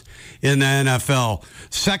best in the NFL.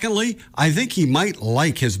 Secondly, I think he might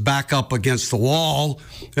like his backup against the wall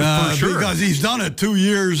because he's done it 2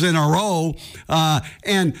 years in a row.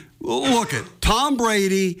 And look at Tom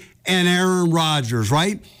Brady and Aaron Rodgers,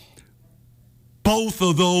 right? Both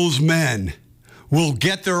of those men will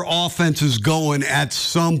get their offenses going at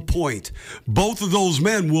some point. Both of those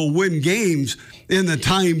men will win games in the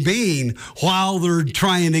time being while they're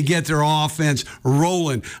trying to get their offense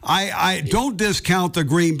rolling. I don't discount the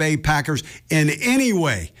Green Bay Packers in any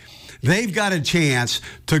way. They've got a chance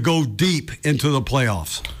to go deep into the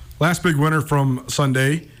playoffs. Last big winner from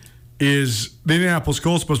Sunday is the Indianapolis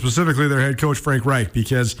Colts, but specifically their head coach, Frank Reich,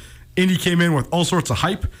 because Indy came in with all sorts of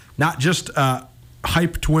hype, not just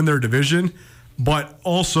hype to win their division, but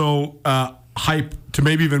also hype to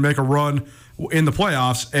maybe even make a run in the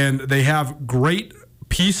playoffs. And they have great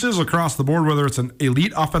pieces across the board, whether it's an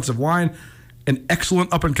elite offensive line, an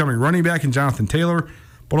excellent up-and-coming running back in Jonathan Taylor,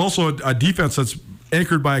 but also a defense that's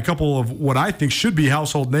anchored by a couple of what I think should be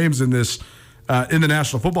household names in this in the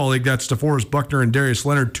National Football League. That's DeForest Buckner and Darius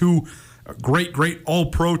Leonard, two great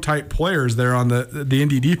all-pro type players there on the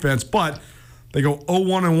Indy defense. But they go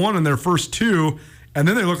 0-1-1 in their first 2, and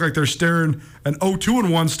then they look like they're staring an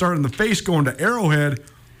 0-2-1 start in the face going to Arrowhead.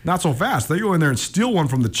 Not so fast. They go in there and steal one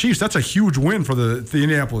from the Chiefs. That's a huge win for the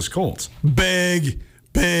Indianapolis Colts. Big.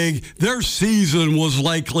 Their season was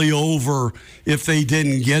likely over if they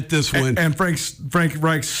didn't get this win. And Frank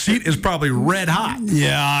Reich's seat is probably red hot.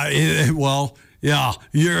 Yeah,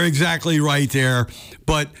 you're exactly right there.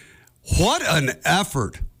 But what an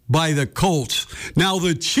effort by the Colts. Now,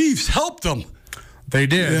 the Chiefs helped them. They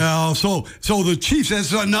did. Yeah, so the Chiefs,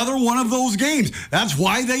 that's another one of those games. That's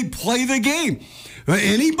why they play the game.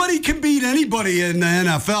 Anybody can beat anybody in the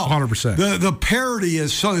NFL. 100%. The parity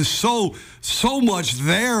is so much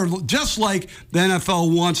there, just like the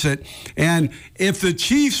NFL wants it. And if the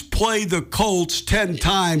Chiefs play the Colts 10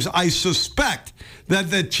 times, I suspect that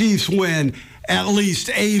the Chiefs win at least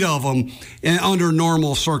 8 of them under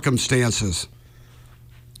normal circumstances.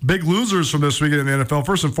 Big losers from this weekend in the NFL.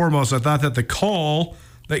 First and foremost, I thought that the call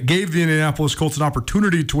that gave the Indianapolis Colts an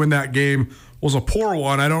opportunity to win that game was a poor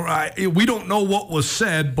one. We don't know what was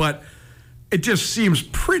said, but it just seems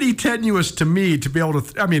pretty tenuous to me to be able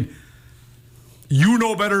to. I mean, you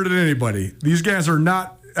know better than anybody. These guys are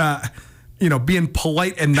not, being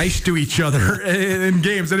polite and nice to each other in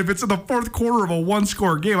games. And if it's in the fourth quarter of a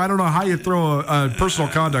one-score game, I don't know how you throw a personal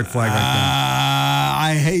conduct flag like that.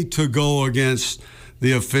 I hate to go against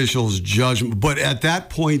the official's judgment, but at that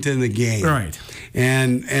point in the game, right,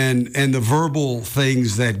 and the verbal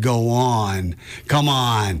things that go on, come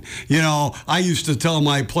on. I used to tell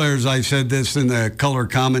my players, I said this in the color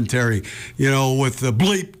commentary, with the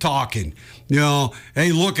bleep talking. You know,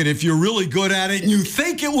 hey, look, if you're really good at it and you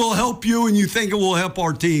think it will help you and you think it will help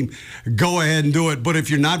our team, go ahead and do it. But if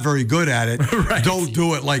you're not very good at it, right. Don't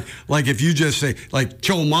do it. Like if you just say, like,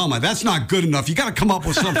 Joe Mama, that's not good enough. You got to come up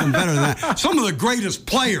with something better than that. Some of the greatest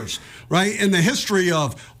players, right, in the history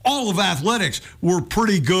of all of athletics were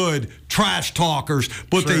pretty good trash talkers,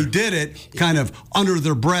 but They did it kind of under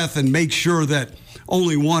their breath and make sure that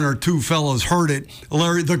only one or two fellows heard it.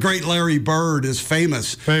 The great Larry Bird is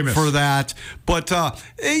famous for that. But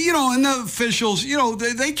you know, and the officials, you know,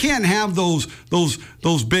 they can't have those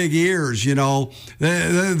big ears. You know,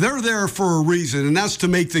 they're there for a reason, and that's to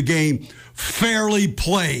make the game fairly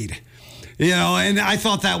played. You know, and I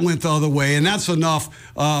thought that went the other way, and that's enough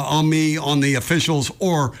on me on the officials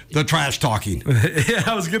or the trash talking. Yeah,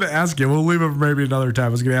 I was going to ask you. We'll leave it for maybe another time. I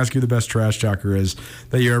was going to ask you who the best trash talker is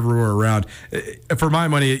that you ever were around. For my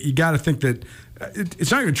money, you got to think that it's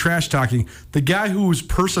not even trash talking. The guy whose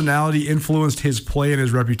personality influenced his play and his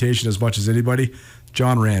reputation as much as anybody,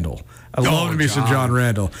 John Randall. I love me some John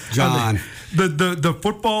Randall. John. The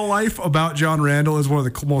football life about John Randall is one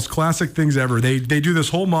of the most classic things ever. They do this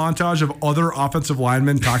whole montage of other offensive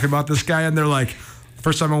linemen talking about this guy, and they're like,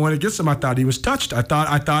 first time I went against him, I thought he was touched. I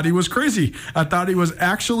thought he was crazy. I thought he was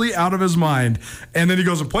actually out of his mind. And then he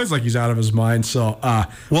goes and plays like he's out of his mind. So,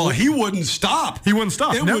 well, he wouldn't stop. He wouldn't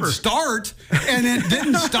stop. It never. would start, and it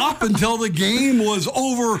didn't stop until the game was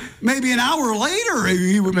over. Maybe an hour later,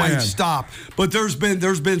 he might stop. But there's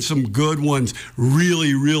been some good ones,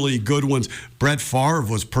 really, really good ones. Brett Favre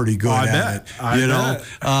was pretty good at it. I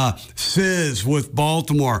bet. Sis with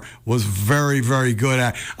Baltimore was very, very good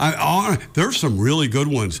at it. There's some really good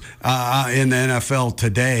ones in the NFL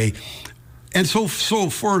today. And so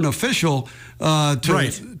for an official to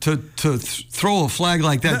throw a flag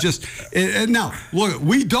like that, now, look,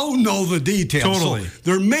 we don't know the details. Totally. So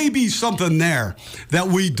there may be something there that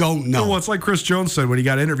we don't know. Well, it's like Chris Jones said when he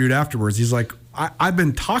got interviewed afterwards. He's like, I've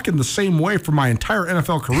been talking the same way for my entire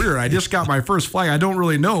NFL career. I just got my first flag. I don't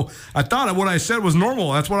really know. I thought what I said was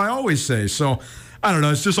normal. That's what I always say. So, I don't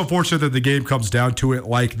know. It's just unfortunate that the game comes down to it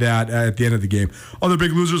like that at the end of the game. Other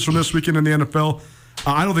big losers from this weekend in the NFL,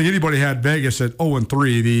 I don't think anybody had Vegas at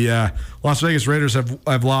 0-3. The Las Vegas Raiders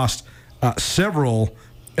have lost several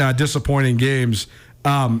disappointing games.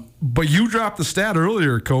 But you dropped the stat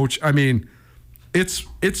earlier, Coach. I mean, it's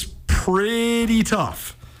pretty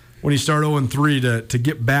tough when you start 0-3 to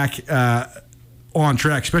get back on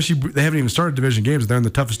track, especially they haven't even started division games. They're in the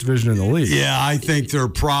toughest division in the league. Yeah, I think they're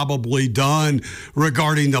probably done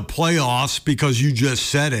regarding the playoffs because you just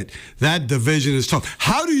said it. That division is tough.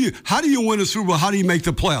 How do you win a Super Bowl? How do you make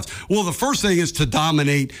the playoffs? Well, the first thing is to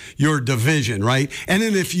dominate your division, right? And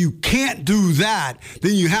then if you can't do that,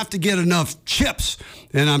 then you have to get enough chips,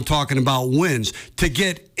 and I'm talking about wins, to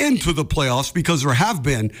get into the playoffs because there have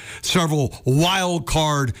been several wild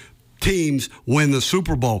card teams win the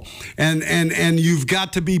Super Bowl. And you've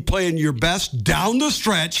got to be playing your best down the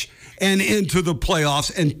stretch and into the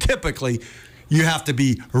playoffs. And typically, you have to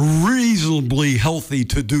be reasonably healthy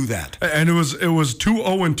to do that. And it was 2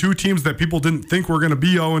 0-2 teams that people didn't think were going to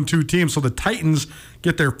be 0-2 teams. So the Titans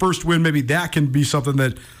get their first win. Maybe that can be something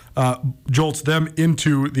that jolts them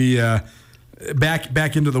into the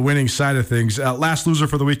back into the winning side of things. Last loser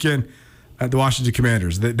for the weekend, the Washington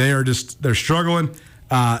Commanders. They're struggling.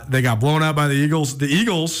 They got blown out by the Eagles. The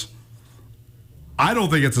Eagles, I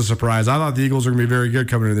don't think it's a surprise. I thought the Eagles were going to be very good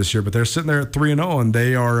coming into this year, but they're sitting there at 3-0, and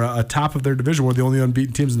they are atop of their division. One of the only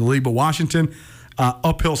unbeaten teams in the league. But Washington,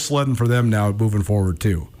 uphill sledding for them now moving forward,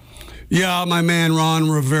 too. Yeah, my man Ron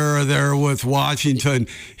Rivera there with Washington.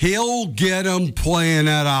 He'll get them playing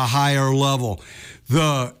at a higher level.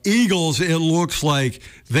 The Eagles, it looks like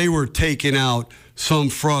they were taking out some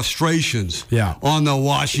frustrations on the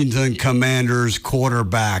Washington Commanders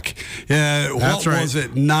quarterback. What was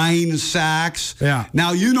it, 9 sacks? Yeah.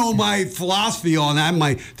 Now, you know my philosophy on that.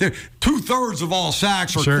 2/3 of all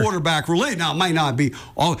sacks are quarterback related. Now, it might not be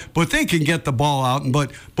all, but they can get the ball out.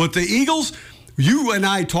 But the Eagles, you and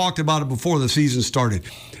I talked about it before the season started.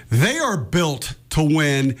 They are built to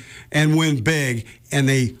win and win big, and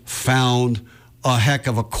they found a heck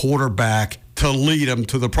of a quarterback to lead them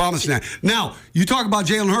to the promised land. Now, you talk about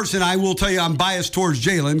Jalen Hurts, and I will tell you I'm biased towards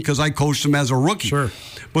Jalen because I coached him as a rookie. Sure.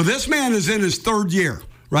 But this man is in his third year,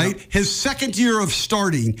 right? Yep. His second year of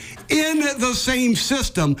starting in the same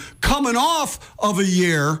system, coming off of a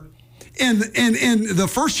year in the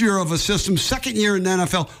first year of a system, second year in the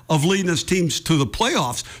NFL of leading his teams to the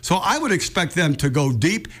playoffs. So I would expect them to go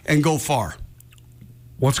deep and go far.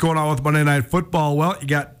 What's going on with Monday Night Football? Well, you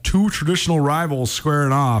got two traditional rivals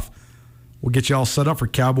squaring off. We'll get you all set up for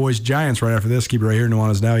Cowboys-Giants right after this. Keep it right here.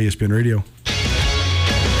 Nuanez Now, ESPN Radio.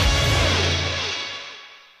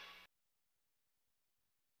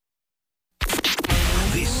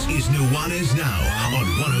 is Nuanez Now on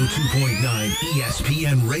 102.9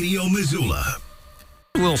 ESPN Radio Missoula.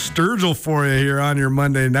 A little Sturgill for you here on your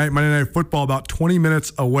Monday Night Football, about 20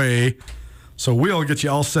 minutes away. So we'll get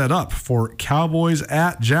you all set up for Cowboys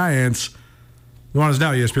at Giants. Nuanez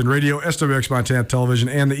Now, ESPN Radio, SWX Montana Television,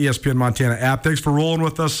 and the ESPN Montana app. Thanks for rolling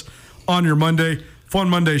with us on your Monday. Fun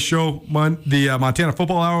Monday show. The Montana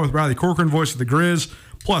Football Hour with Riley Corcoran, voice of the Grizz,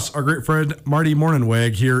 plus our great friend Marty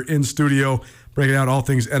Mornhinweg here in studio, breaking out all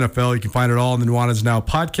things NFL. You can find it all in the Nuanez Now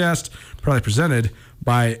podcast, proudly presented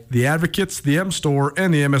by the Advocates, the M Store,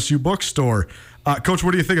 and the MSU Bookstore. Coach,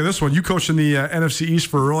 what do you think of this one? You coached in the NFC East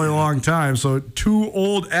for a really long time, so two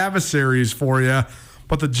old adversaries for you.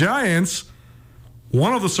 But the Giants,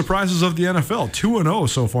 one of the surprises of the NFL, 2-0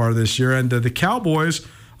 so far this year. And the Cowboys,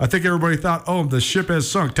 I think everybody thought, oh, the ship has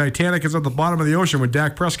sunk. Titanic is at the bottom of the ocean when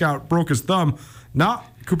Dak Prescott broke his thumb. Not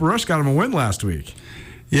Cooper Rush got him a win last week.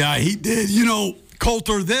 Yeah, he did. You know,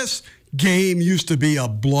 Coulter, this game used to be a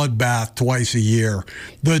bloodbath twice a year.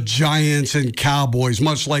 The Giants and Cowboys,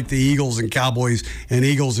 much like the Eagles and Cowboys and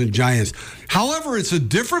Eagles and Giants. However, it's a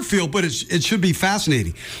different feel, but it should be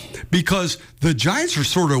fascinating because the Giants are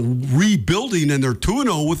sort of rebuilding and they're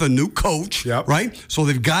 2-0 with a new coach, right? So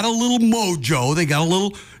they've got a little mojo, they got a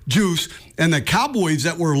little juice, and the Cowboys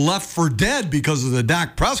that were left for dead because of the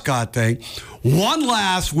Dak Prescott thing won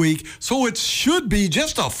last week, so it should be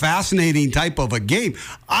just a fascinating type of a game.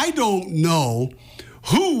 I don't know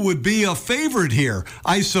who would be a favorite here.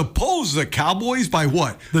 I suppose the Cowboys by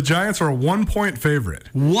what? The Giants are a 1-point favorite.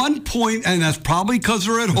 1 point, and that's probably because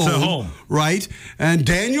they're at home, right? And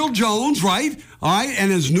Daniel Jones, right? All right,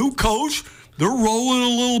 and his new coach, they're rolling a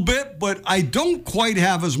little bit, but I don't quite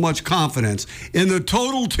have as much confidence in the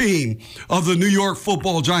total team of the New York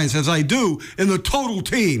Football Giants as I do in the total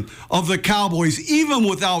team of the Cowboys, even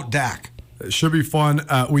without Dak. It should be fun.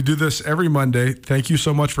 We do this every Monday. Thank you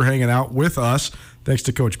so much for hanging out with us. Thanks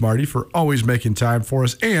to Coach Marty for always making time for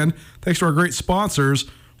us. And thanks to our great sponsors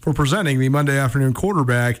for presenting the Monday afternoon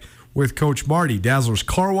quarterback with Coach Marty. Dazzler's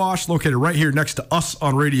Car Wash, located right here next to us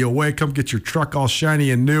on Radio Way. Come get your truck all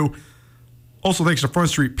shiny and new. Also, thanks to Front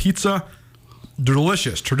Street Pizza.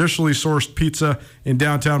 Delicious, traditionally sourced pizza in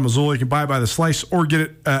downtown Missoula. You can buy it by the slice or get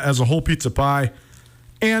it as a whole pizza pie.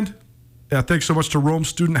 And thanks so much to Rome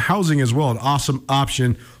Student Housing as well, an awesome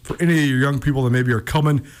option for any of your young people that maybe are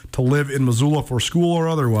coming to live in Missoula for school or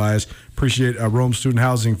otherwise. Appreciate Rome Student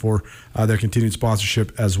Housing for their continued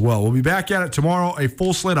sponsorship as well. We'll be back at it tomorrow, a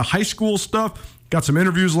full slate of high school stuff. Got some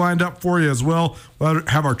interviews lined up for you as well. We'll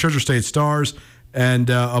have our Treasure State Stars and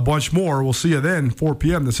a bunch more. We'll see you then, 4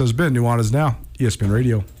 p.m. This has been Nuanez Now, ESPN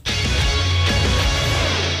Radio.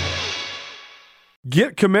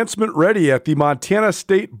 Get commencement ready at the Montana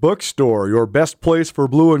State Bookstore, your best place for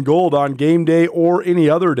blue and gold on game day or any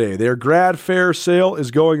other day. Their grad fair sale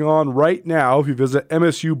is going on right now if you visit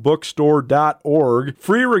msubookstore.org.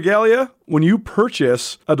 Free regalia when you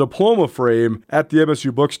purchase a diploma frame at the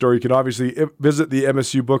MSU Bookstore. You can obviously visit the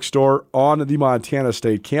MSU Bookstore on the Montana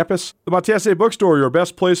State campus. The Montana State Bookstore, your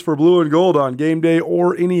best place for blue and gold on game day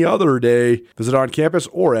or any other day. Visit on campus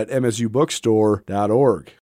or at msubookstore.org.